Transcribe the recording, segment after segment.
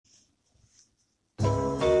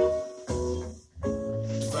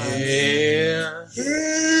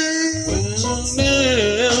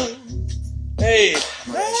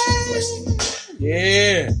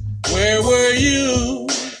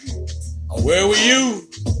Where were you?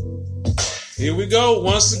 Here we go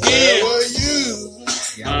once again. Where were you?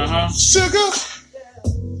 Sugar.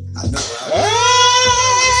 I know.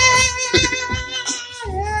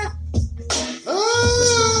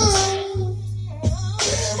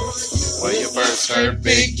 When you first heard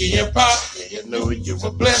Biggie and Pop, you knew you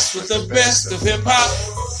were blessed with the best of hip hop.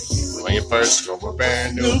 When you first drove a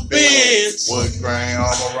brand new Benz, wood grain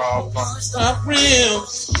armor all pumps, stop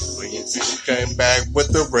rims. When you came back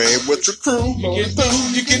with the raid with your crew, you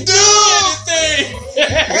can do anything.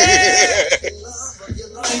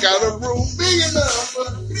 Got a room big enough.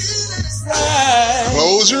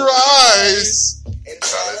 Close your eyes.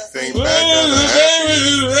 Try to think back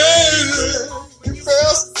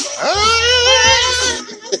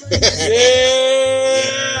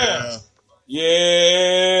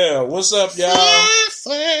Yeah. What's up, y'all?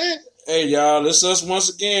 Hey, y'all. It's us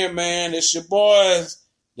once again, man. It's your boys.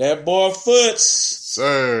 That boy Foots.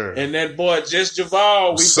 Sir. And that boy Just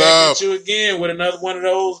Javal. We back at you again with another one of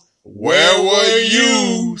those. Where were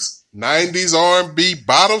you? 90s R&B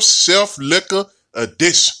bottom shelf liquor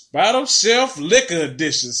edition. Bottom shelf liquor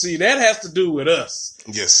edition. See, that has to do with us.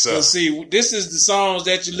 Yes, sir. So see, this is the songs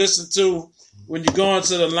that you listen to when you go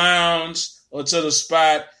into the lounge or to the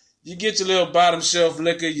spot. You get your little bottom shelf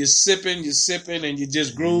liquor, you're sipping, and you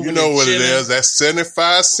just grooving. You know what it is. That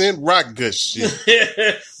 75-cent rock good shit.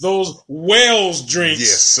 Those Wells drinks.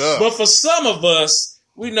 Yes, sir. But for some of us,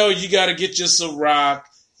 we know you got to get your Ciroc,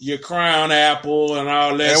 your Crown Apple, and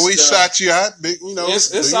all that and we stuff. shot you out, you know.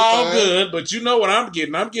 It's all good, but you know what I'm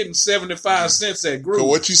getting. I'm getting 75 cents at Groove. So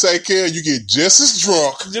what you say, Kel? You get just as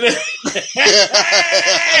drunk.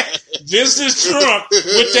 Just as drunk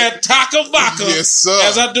with that Taco Vodka. Yes, sir.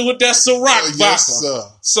 As I do with that Ciroc Vodka. Yes, sir.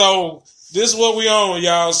 So this is what we on,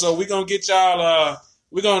 y'all. So we're going to get y'all,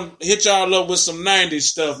 we're going to hit y'all up with some 90s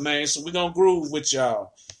stuff, man. So we're going to groove with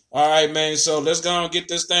y'all. All right, man. So let's go and get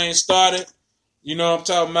this thing started. You know what I'm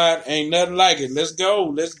talking about? Ain't nothing like it. Let's go.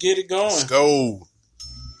 Let's get it going. Let's go.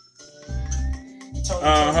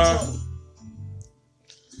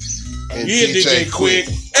 And Yeah, DJ Quick.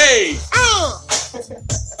 Hey.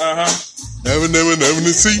 Never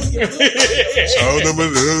to see. Yeah.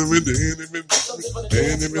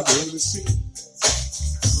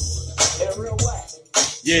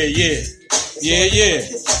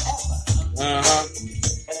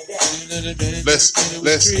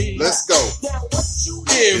 Let's go.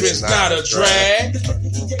 Here it's not a drag.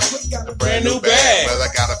 Brand new bag. But I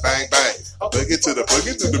got a bang. Boogie to the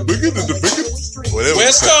boogie. Whatever.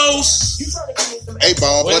 West Coast.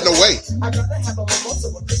 8-ball, but no way.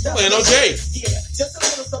 Playing OJ.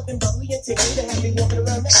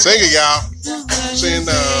 Sing it, y'all. Sing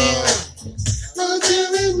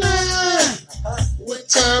what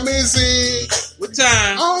time is it? What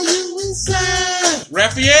time? Are you inside?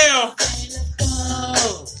 Raphael.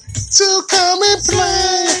 To come and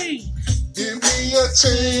play. Give me a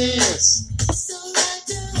chance.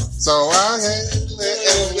 So I had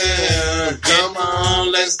come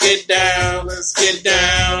on, let's get down. Let's get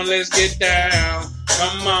down. Come on, let's get down.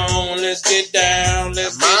 Come on, let's get down.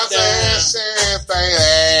 Come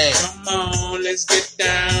on, let's get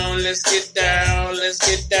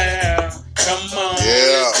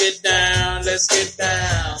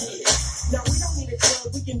down.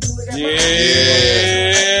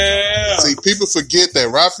 Yeah. See, people forget that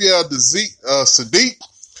Raphael Sadiq,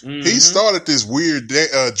 he started this weird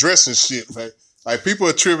dressing shit, man. Like, people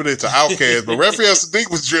attribute it to Outkast, but Raphael Sadiq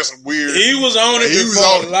was dressing weird. He was on it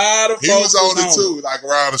before a lot of folks. He was on it too, like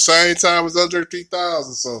around the same time as Andre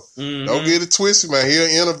 3000. So don't get it twisted, man. He's an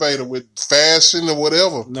innovator with fashion or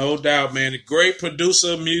whatever. No doubt, man. A great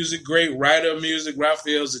producer of music, great writer of music.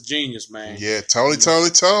 Raphael's a genius, man. Yeah, Tone.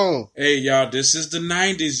 Hey, y'all, this is the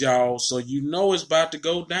 90s, y'all, so you know it's about to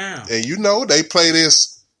go down. And you know they play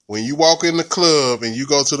this when you walk in the club and you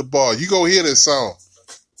go to the bar. You go hear this song.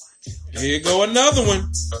 Here go another one.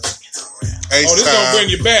 This gonna bring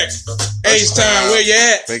you back. Ace Time, where you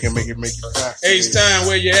at? Make it back. Ace Time,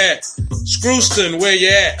 where you at? Screwston, where you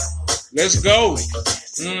at? Let's go.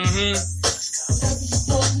 This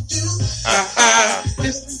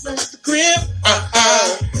is the crib.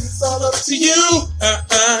 It's all up to you.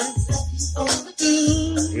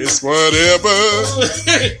 It's whatever.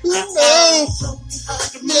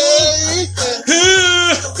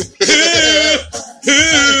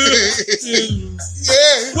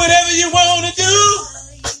 Whatever you want to do.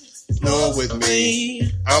 Know with me.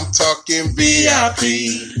 I'm talking VIP.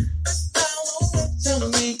 Tell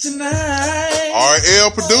me tonight.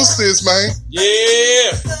 RL produced this, man.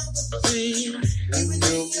 Yeah.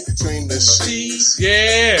 Between the sheets.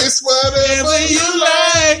 Yeah. It's whatever you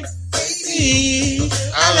like. Baby.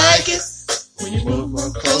 I like it. When you move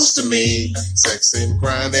up close to me, sexing,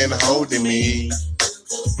 grinding, holding me.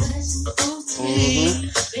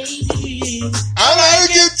 I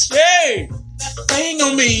like it. Hey, thing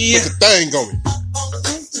on me. Put the thing on me.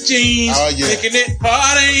 Jeans, making it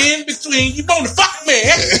harder in between. You wanna fuck me?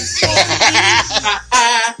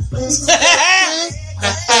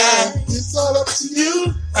 It's all up to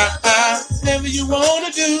you. Whatever you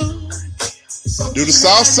wanna do. Do the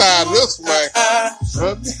south side of this way.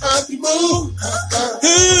 Run behind the move.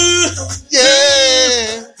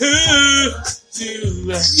 Yeah.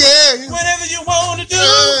 Yeah. Whatever you wanna do.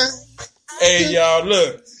 Hey y'all,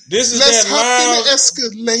 look. This is Let's that hop lounge. in the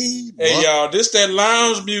Escalade. Hey y'all, this that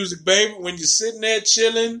lounge music, baby. When you're sitting there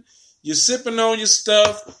chilling, you're sipping on your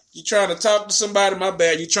stuff, you're trying to talk to somebody, my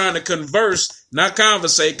bad, you're trying to converse, not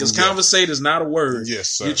conversate, because conversate is not a word. Yes,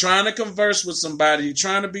 sir. You're trying to converse with somebody, you're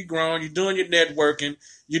trying to be grown, you're doing your networking,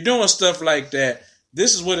 you're doing stuff like that.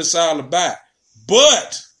 This is what it's all about.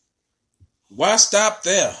 But why stop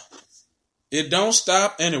there? It don't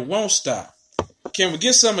stop and it won't stop. Can we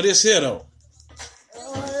get some of this here though?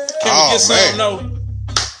 Can we get some? No.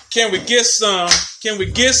 Can we get some? Can we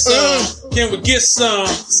get some? Can we get some?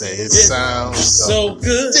 Say it sounds so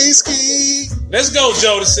good. Ski. Let's go,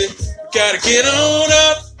 Jodeci. Gotta get on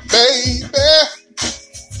up, Baby.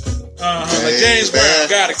 like James Brown.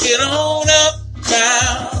 Gotta get on up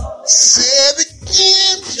now. Say it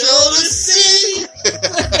again, Jodeci.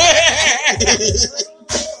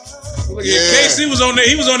 Look at Casey was on there.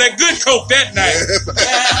 He was on that good coke that night.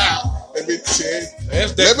 Let me tell you.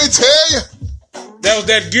 Let me tell you. That was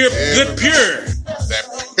that good pure. That pure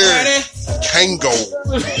Kango.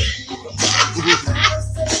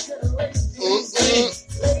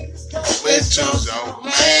 With your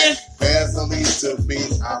man, family to be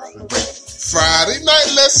operate. Friday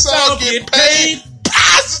night, let's all get paid.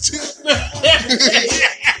 Positive.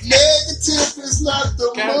 Negative is not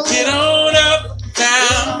the Gotta get on up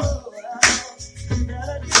now.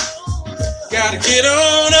 Gotta get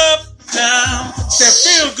on up now. That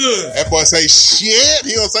feel good. That boy say shit.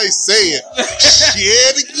 He don't say it.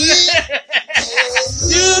 Shit again.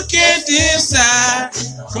 You can decide.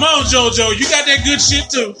 Come on, JoJo. You got that good shit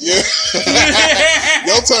too. Yeah.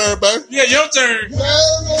 Your turn, baby. Yeah, your turn.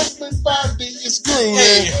 Everybody is grooving.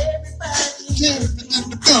 Hey.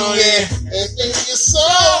 Oh, yeah. And it's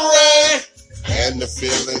alright. And the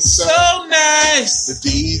feeling's So nice. The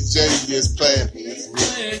DJ is playing his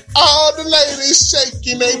music. All the ladies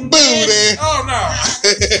shaking their booty. Oh, no.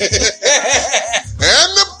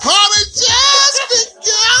 And the party just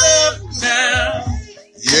begun. Now.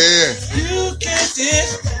 Yeah. You can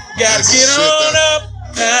gotta get on up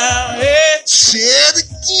now. Hey. Shit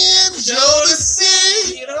again,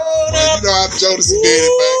 Jodeci. Get on up. You know how Jodeci did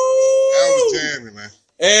it, man. That was jamming, man.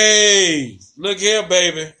 Hey, look here,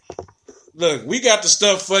 baby. Look, we got the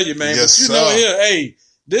stuff for you, man. Yes, but you know here, hey,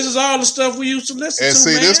 this is all the stuff we used to listen and to,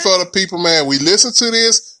 see, man. this for the people, man. We listen to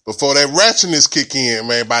this before that ratchetness kick in,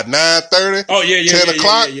 man. By 9:30, 10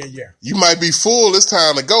 o'clock, you might be full. It's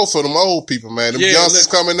time to go for them old people, man. Them youngsters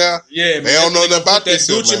coming out. Yeah, man. They don't know nothing about that this.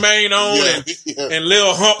 Gucci Mane on and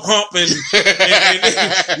Lil Hump and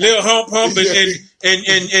Lil Hump and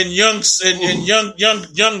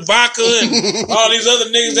young Vodka and all these other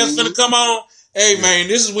niggas that's finna come on. Hey, man,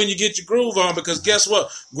 this is when you get your groove on because guess what?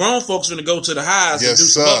 Grown folks finna go to the highs and do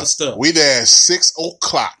some other stuff. We there at 6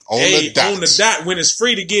 o'clock on the dot. On the dot when it's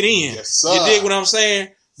free to get in. Yes, sir. You dig what I'm saying?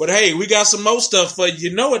 But hey, we got some more stuff for you.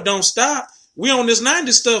 You know it don't stop. We on this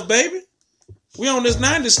 90s stuff, baby. We on this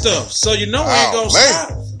 90s stuff. So you know it ain't gonna stop.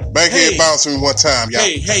 Bankhead bounce me one time, y'all.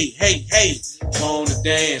 Hey. Wanna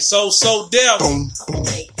dance. So deaf. Boom, boom.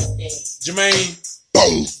 Jermaine.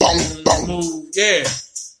 Boom, boom, boom. Move. Yeah.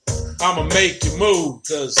 I'ma make you move,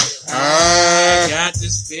 cause I got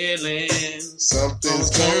this feeling something's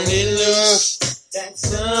turning loose. That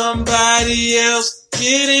somebody else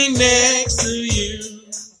getting next to you.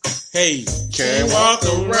 Hey, can't walk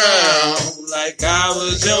around like I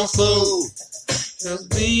was your fool. Cause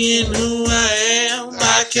being who I am,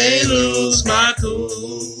 I can't lose my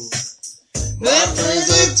cool. Nothing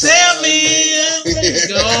to tell me it's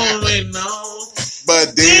going on.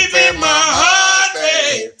 But deep in my heart,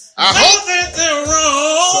 babe, I hope nothing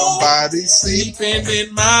wrong. Somebody sleeping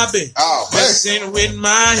in my bed, messing with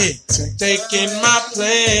my head, taking my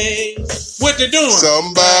place. What they doing?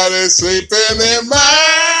 Somebody sleeping in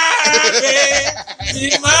my bed,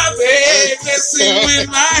 in my bed, messing with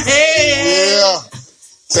my head. Yeah,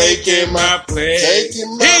 taking my place.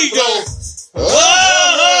 Taking my Here you go.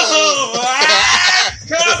 Oh,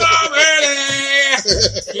 come on, baby.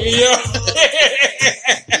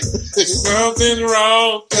 Something's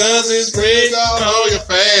wrong, cause it's written on your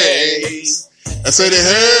face. say they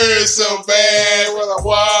hurt so bad when I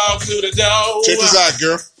walk through the door. Check this out,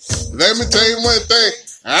 girl. Let me tell you one thing.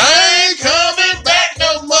 I ain't coming back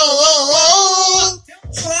no more.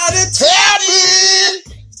 Try to tell me.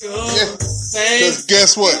 Cause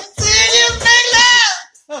guess what? When you make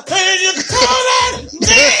love, when you call out me.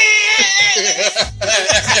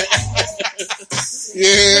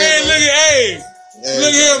 Yeah. Man,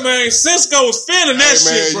 look here, man. Cisco was feeling that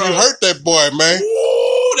shit, bro. You hurt that boy, man.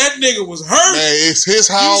 Ooh, that nigga was hurt. Man, it's his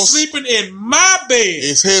house. You sleeping in my bed.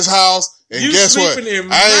 It's his house. And you guess what? I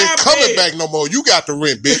ain't coming bed. back no more. You got the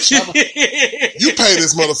rent, bitch. You pay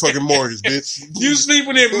this motherfucking mortgage, bitch. You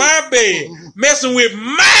sleeping in my bed, messing with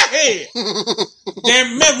my head.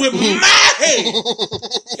 Damn, mess with my head.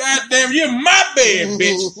 Goddamn, you're in my bed,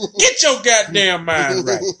 bitch. Get your goddamn mind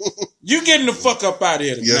right. You getting the fuck up out of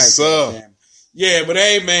here tonight. Yes, sir. Goddamn. Yeah, but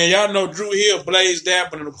hey, man, y'all know Drew Hill blazed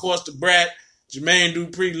that, and of course the Brat, Jermaine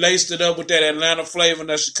Dupri laced it up with that Atlanta flavor and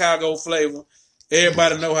that Chicago flavor.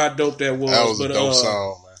 Everybody know how dope that was. That was a dope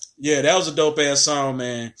song, man. Yeah, that was a dope ass song,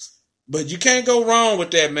 man. But you can't go wrong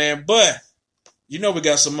with that, man. But you know we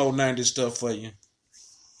got some more 90s stuff for you.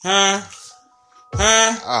 Huh?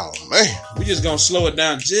 Oh, man. We just gonna slow it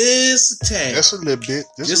down just a tad. Just a little bit.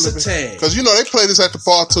 Just a tad. Because you know they play this at the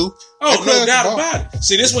bar too. Oh, no doubt about it.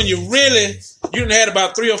 See, this when you done had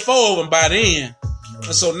about 3 or 4 of them by then.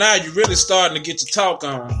 And so now you're really starting to get your talk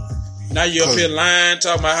on. Now you're up here lying,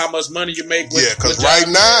 talking about how much money you make. Yeah, because right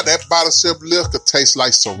now, that bottle sip liquor tastes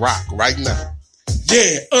like Ciroc right now.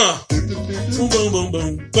 Yeah, boom, boom, boom,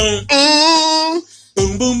 boom, boom.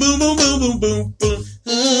 Boom, boom, boom, boom, boom, boom, boom, boom.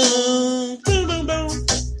 Boom, boom, boom.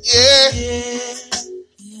 Yeah.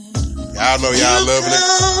 Y'all know y'all loving it.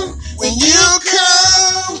 When you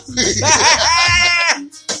come.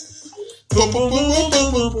 Boom, boom, boom, boom,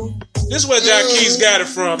 boom, boom, boom. This is where Jacquees got it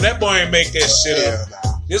from. That boy ain't make that shit up.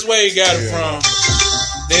 This where he got it from.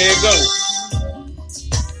 There it go.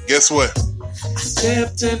 Guess what?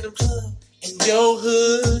 Stepped in the club in your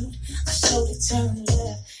hood.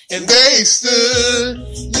 And they stood,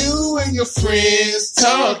 you and your friends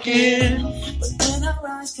talking.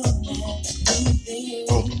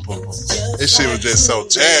 This shit was just so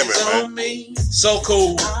jamming, man. So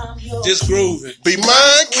cool. Just grooving. Be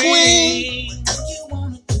my queen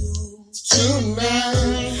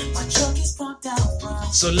tonight.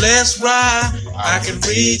 So let's ride. I can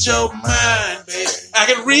read your mind, baby. I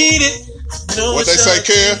can read it. Know what they say,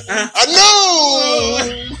 Ken? I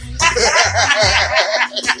know.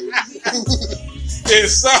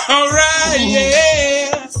 It's alright,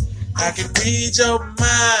 yeah. I can read your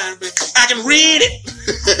mind, baby. I can read it.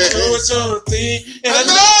 Know it's your thing. And I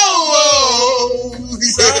know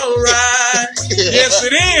it's alright. Yes,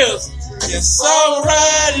 it is. It's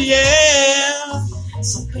alright, yeah.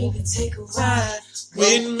 So baby, take a ride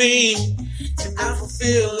with me, and I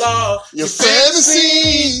fulfill all your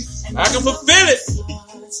fantasies. I can fulfill it.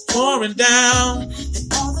 It's pouring down.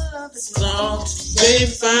 All they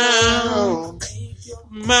found.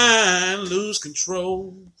 Mind lose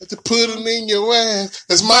control. To put it in your ass.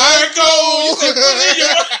 That's my goal. You said put it in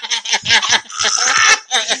your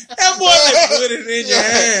That boy said put it in your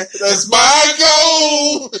ass. That's my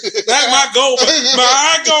goal. That's my goal.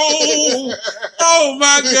 My goal. Oh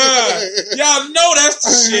my God. Y'all know that's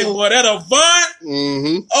the shit, boy. That Avant.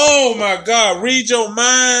 Mm-hmm. Oh my God. Read your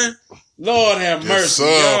mind. Lord have mercy.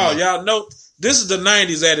 Y'all know this is the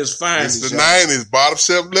 90s at its finest. It's the 90s. Bottom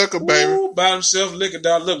shelf liquor, baby. Ooh, bottom shelf liquor,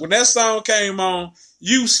 dog. Look, when that song came on,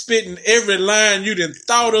 you spitting every line you done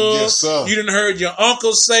thought of. Yes, sir. You done heard your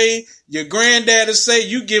uncle say, your granddaddy say.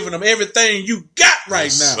 You giving them everything you got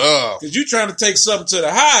right now. Because you trying to take something to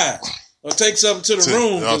the high or take something to the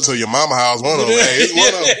room. To your mama house, one of them. Hey, it's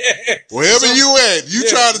one of them. Wherever you at, you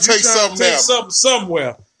trying to take something to take something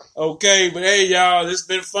somewhere. Okay, but hey, y'all, it's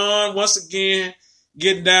been fun once again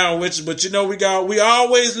getting down with you. But you know, we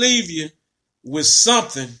always leave you with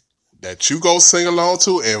something that you go sing along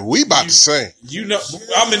to, and we about to sing. You know,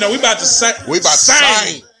 no, we about to sing. We about to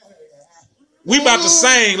sing. We about to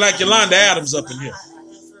sing like Yolanda Adams up in here.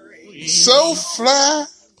 So fly.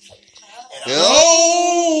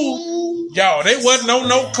 Oh, y'all, they wasn't on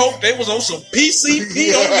no coke. They was on some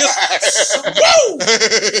PCP on this. Woo!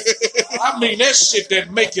 I mean, that shit that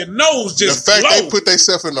make your nose just the fact blow. they put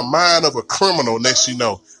themselves in the mind of a criminal, next you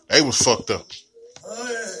know, they was fucked up.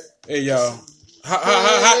 Hey, y'all. How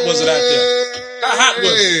hot was it out there? How hot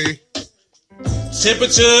was it?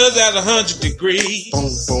 Temperatures at 100 degrees. Boom,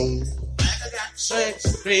 boom.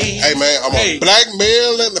 Hey, man, I'm a black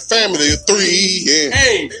male in the family of 3. Yeah.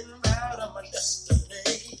 Hey.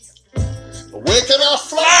 Where can I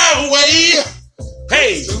fly away?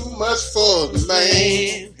 Hey. Too much for the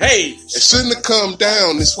man. Hey. It shouldn't have come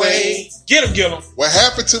down this way. Get him. What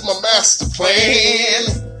happened to my master plan?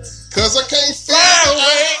 Cause I can't fly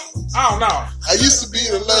away. Oh no. I used to be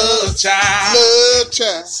the love child.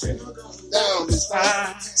 Down this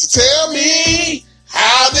line. So tell me,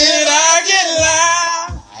 how did I get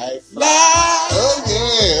live? Oh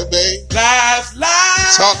yeah, babe. Live.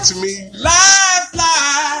 Talk to me.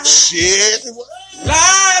 Live. Shit.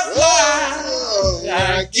 Live.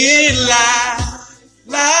 I get live.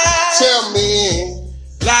 Tell me.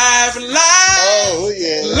 Live. Oh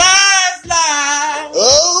yeah. Live.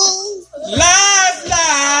 Oh. Live.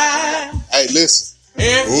 Hey, listen.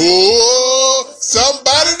 Oh,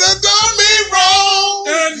 somebody done me wrong.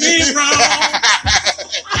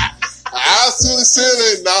 I was to the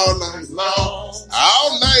ceiling all night long.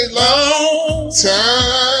 All night long.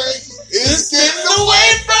 Time is getting away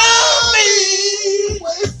from me.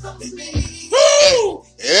 Woo!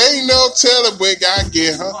 Ain't no telling when I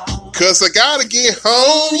get home. Cause I gotta get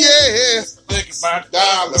home, yeah. Think about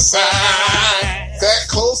dollar sign. That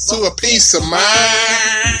close to a peace of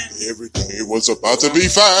mind. Everything was about to be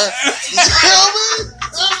fine. You tell me?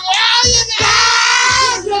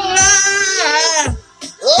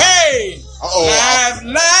 Hey! Uh-oh.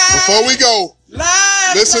 Before we go,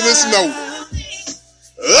 listen to this note.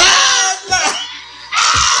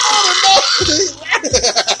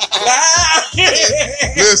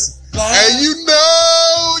 Listen. And you know.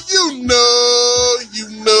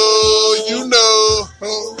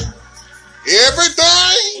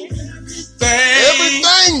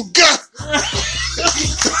 Everything got.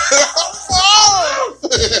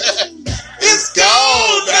 It's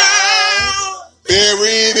gone down.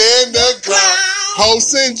 Buried in the ground.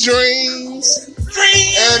 Hopes and dreams.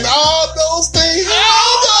 And all those things.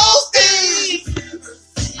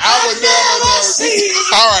 I would never see.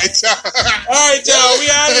 All right, y'all. We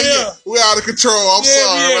out of here. We out of control. I'm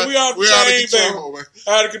sorry, man. We out of control, man.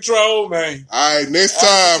 Out of control, man. All right, next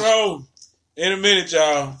time. In a minute,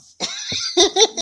 y'all.